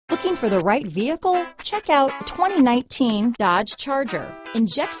Looking for the right vehicle? Check out 2019 Dodge Charger.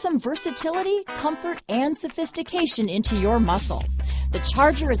 Inject some versatility, comfort, and sophistication into your muscle. The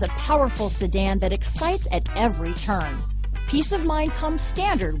Charger is a powerful sedan that excites at every turn. Peace of mind comes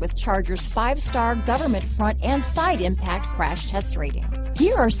standard with Charger's 5-star government front and side impact crash test rating.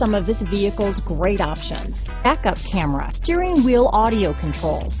 Here are some of this vehicle's great options: backup camera, steering wheel audio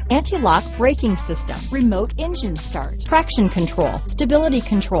controls, anti-lock braking system, remote engine start, traction control, stability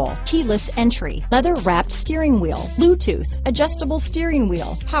control, keyless entry, leather-wrapped steering wheel, Bluetooth, adjustable steering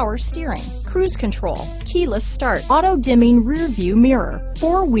wheel, power steering, cruise control, keyless start, auto-dimming rear view mirror,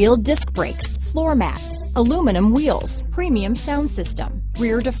 4-wheel disc brakes, floor mats, aluminum wheels, premium sound system,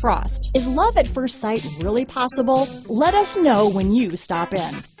 rear defrost. Is love at first sight really possible? Let us know when you stop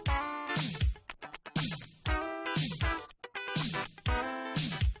in.